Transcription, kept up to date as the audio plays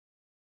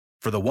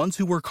For the ones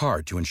who work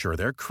hard to ensure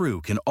their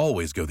crew can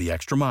always go the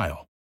extra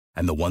mile,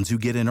 and the ones who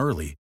get in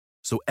early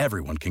so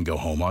everyone can go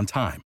home on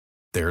time,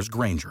 there's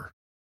Grainger,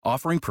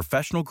 offering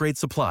professional-grade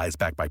supplies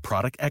backed by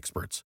product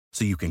experts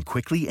so you can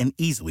quickly and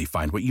easily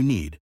find what you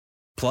need.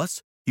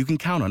 Plus, you can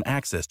count on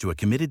access to a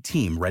committed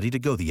team ready to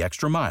go the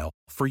extra mile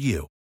for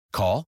you.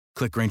 Call,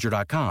 click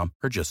Grainger.com,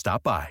 or just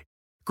stop by.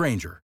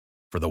 Grainger,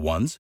 for the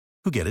ones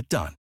who get it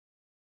done.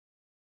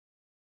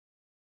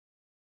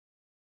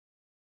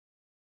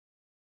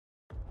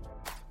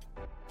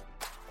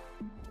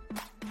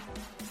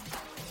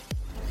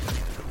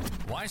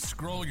 Why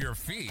scroll your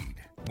feed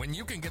when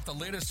you can get the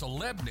latest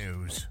celeb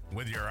news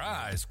with your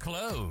eyes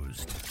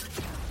closed?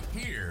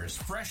 Here's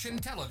fresh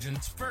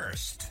intelligence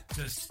first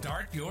to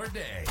start your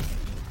day.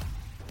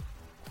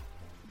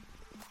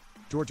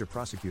 Georgia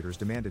prosecutors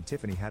demanded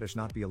Tiffany Haddish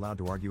not be allowed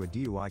to argue a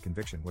DUI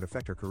conviction would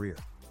affect her career.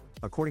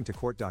 According to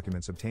court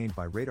documents obtained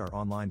by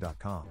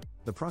RadarOnline.com,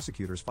 the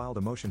prosecutors filed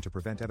a motion to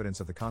prevent evidence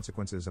of the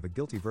consequences of a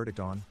guilty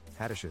verdict on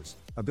Haddish's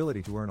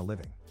ability to earn a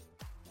living.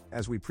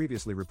 As we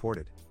previously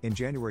reported, in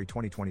January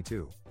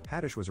 2022,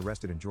 Haddish was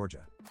arrested in Georgia.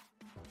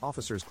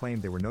 Officers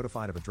claimed they were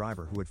notified of a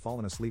driver who had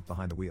fallen asleep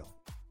behind the wheel.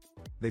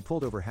 They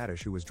pulled over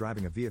Haddish, who was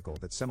driving a vehicle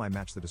that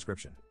semi-matched the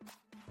description.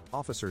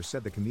 Officers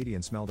said the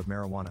comedian smelled of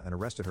marijuana and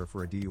arrested her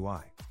for a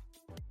DUI.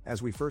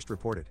 As we first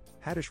reported,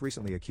 Haddish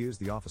recently accused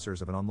the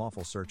officers of an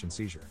unlawful search and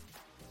seizure.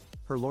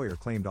 Her lawyer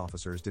claimed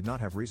officers did not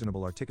have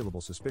reasonable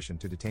articulable suspicion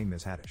to detain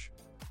Ms. Haddish.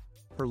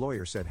 Her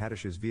lawyer said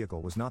Haddish's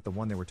vehicle was not the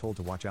one they were told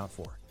to watch out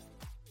for.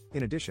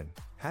 In addition,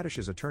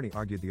 Haddish's attorney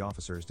argued the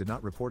officers did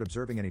not report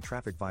observing any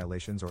traffic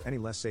violations or any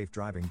less safe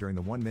driving during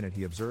the 1 minute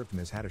he observed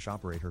Ms. Haddish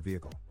operate her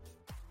vehicle.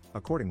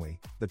 Accordingly,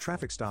 the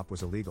traffic stop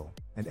was illegal,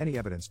 and any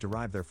evidence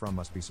derived therefrom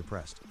must be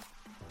suppressed.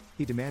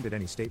 He demanded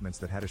any statements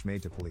that Haddish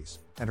made to police,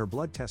 and her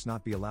blood test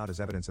not be allowed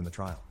as evidence in the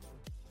trial.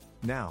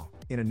 Now,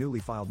 in a newly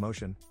filed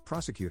motion,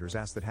 prosecutors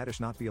asked that Haddish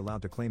not be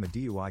allowed to claim a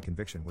DUI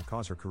conviction would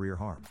cause her career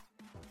harm.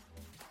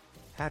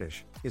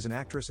 Haddish is an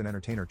actress and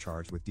entertainer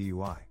charged with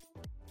DUI.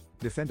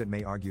 Defendant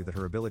may argue that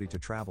her ability to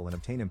travel and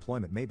obtain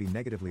employment may be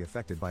negatively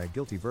affected by a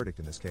guilty verdict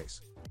in this case.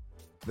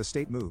 The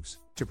state moves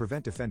to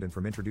prevent defendant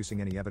from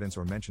introducing any evidence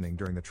or mentioning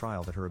during the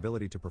trial that her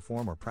ability to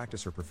perform or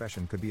practice her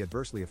profession could be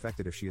adversely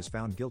affected if she is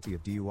found guilty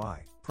of DUI,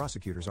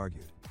 prosecutors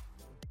argued.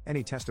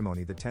 Any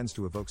testimony that tends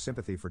to evoke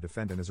sympathy for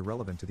defendant is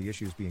irrelevant to the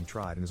issues being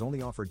tried and is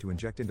only offered to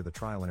inject into the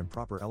trial an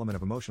improper element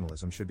of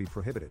emotionalism should be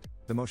prohibited,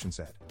 the motion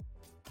said.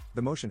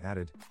 The motion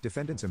added,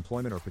 defendant's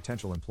employment or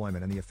potential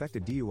employment and the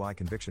affected DUI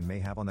conviction may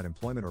have on that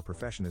employment or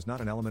profession is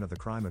not an element of the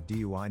crime of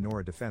DUI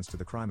nor a defense to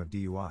the crime of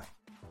DUI.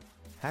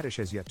 Haddish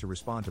has yet to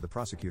respond to the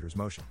prosecutor's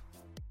motion.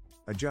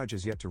 A judge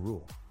has yet to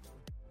rule.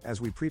 As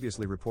we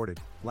previously reported,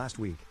 last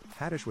week,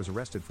 Haddish was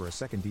arrested for a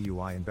second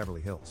DUI in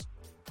Beverly Hills.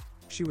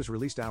 She was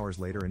released hours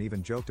later and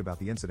even joked about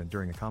the incident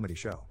during a comedy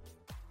show.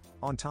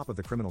 On top of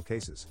the criminal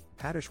cases,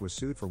 Haddish was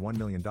sued for $1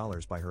 million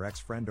by her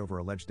ex-friend over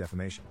alleged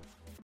defamation.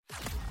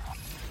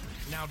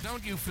 Now,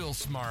 don't you feel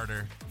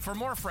smarter? For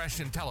more fresh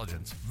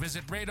intelligence,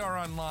 visit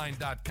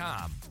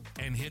RadarOnline.com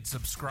and hit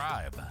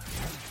subscribe.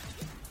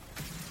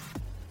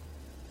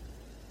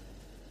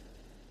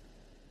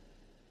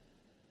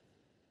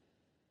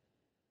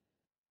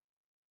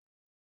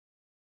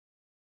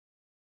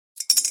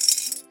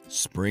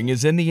 Spring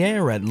is in the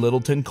air at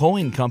Littleton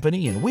Coin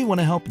Company, and we want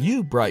to help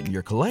you brighten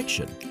your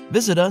collection.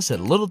 Visit us at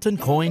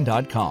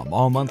littletoncoin.com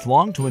all month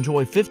long to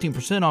enjoy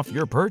 15% off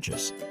your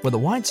purchase. With a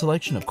wide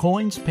selection of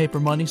coins, paper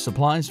money,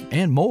 supplies,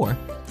 and more,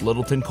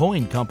 Littleton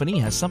Coin Company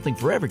has something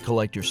for every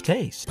collector's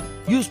taste.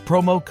 Use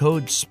promo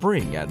code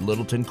SPRING at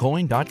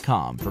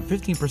littletoncoin.com for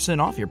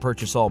 15% off your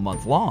purchase all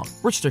month long.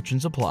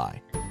 Restrictions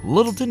apply.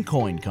 Littleton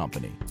Coin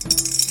Company.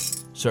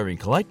 Serving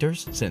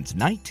collectors since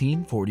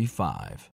 1945.